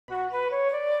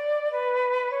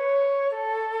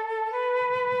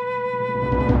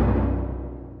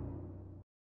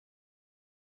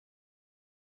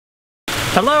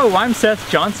Hello, I'm Seth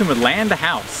Johnson with Land to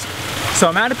House. So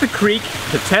I'm out at the creek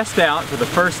to test out for the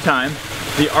first time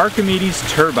the Archimedes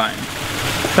Turbine.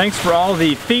 Thanks for all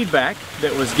the feedback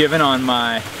that was given on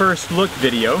my first look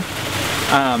video.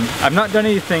 I've not done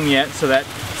anything yet, so that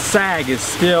sag is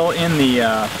still in the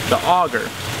auger.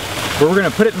 But we're going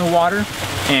to put it in the water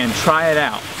and try it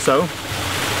out. So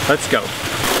let's go.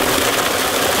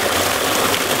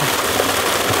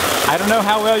 I don't know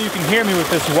how well you can hear me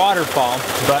with this waterfall,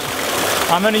 but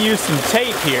I'm going to use some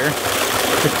tape here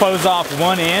to close off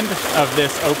one end of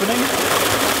this opening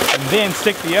and then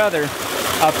stick the other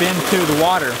up into the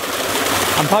water.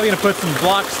 I'm probably going to put some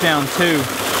blocks down too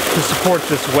to support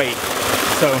this weight.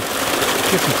 So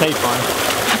get some tape on.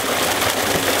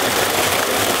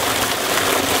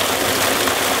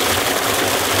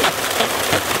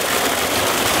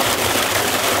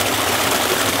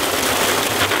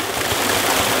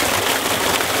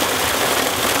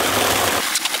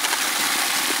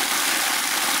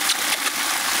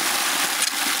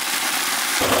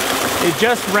 It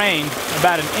just rained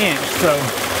about an inch, so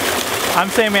I'm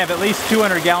saying we have at least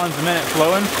 200 gallons a minute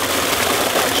flowing.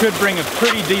 Should bring a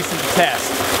pretty decent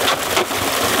test.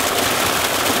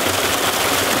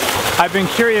 I've been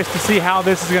curious to see how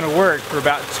this is going to work for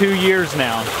about 2 years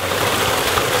now.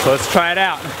 So let's try it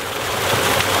out.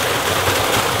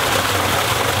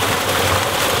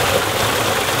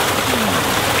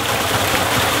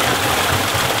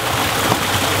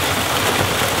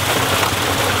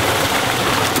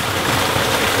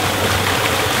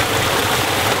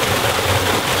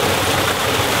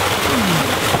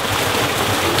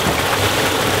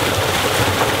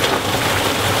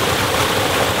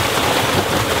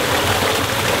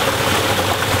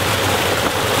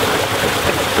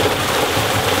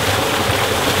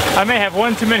 I may have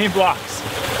one too many blocks.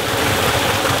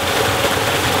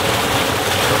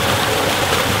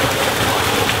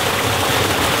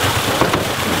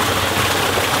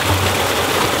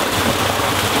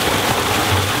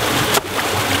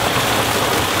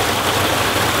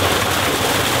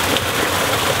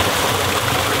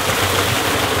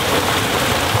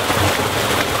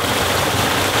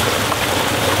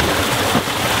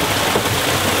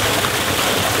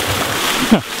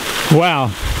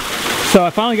 Wow. So I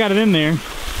finally got it in there,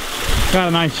 got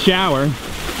a nice shower.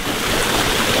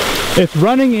 It's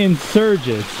running in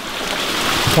surges.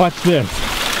 Watch this.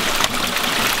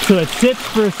 So it sits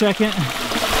for a second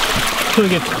till it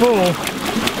gets full,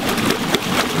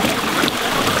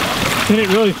 then it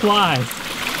really flies.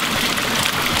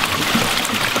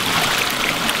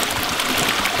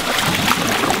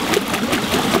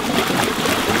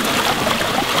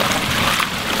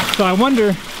 So I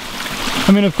wonder,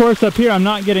 I mean, of course up here I'm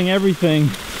not getting everything.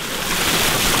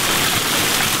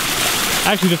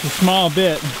 Actually just a small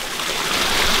bit.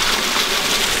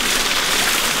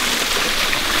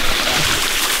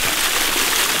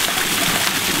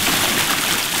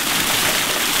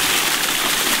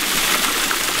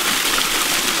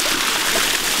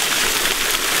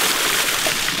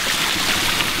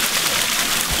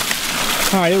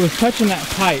 Alright, it was touching that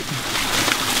pipe.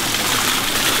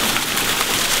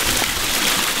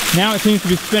 Now it seems to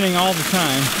be spinning all the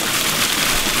time.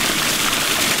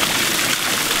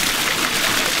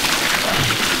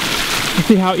 Let's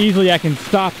see how easily I can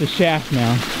stop the shaft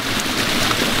now.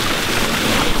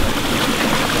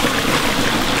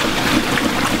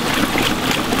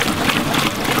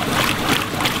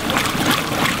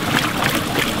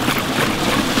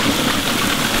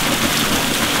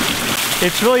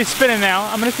 It's really spinning now.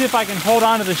 I'm going to see if I can hold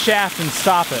on to the shaft and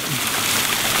stop it.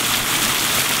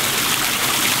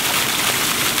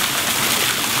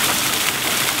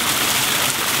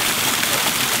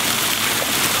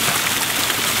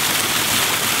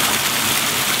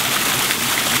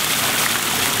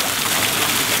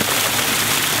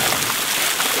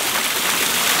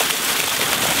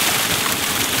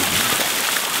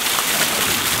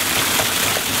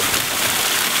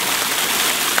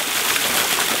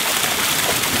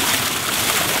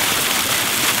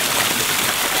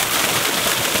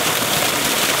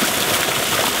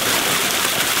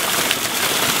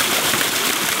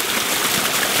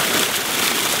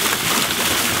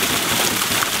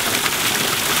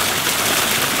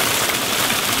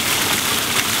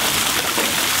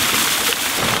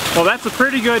 Well, that's a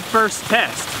pretty good first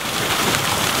test.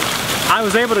 I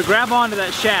was able to grab onto that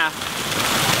shaft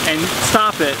and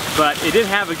stop it, but it did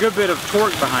have a good bit of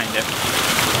torque behind it.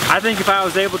 I think if I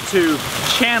was able to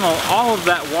channel all of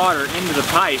that water into the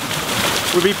pipe,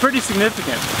 it would be pretty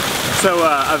significant. So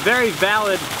a very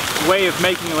valid way of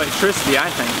making electricity,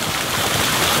 I think.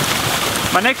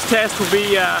 My next test will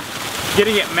be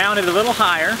getting it mounted a little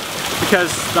higher,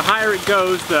 because the higher it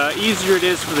goes, the easier it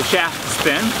is for the shaft to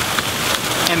spin.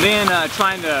 And then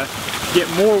trying to get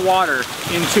more water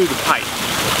into the pipe.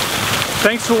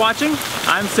 Thanks for watching.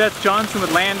 I'm Seth Johnson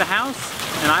with Land to House,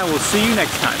 and I will see you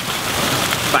next time.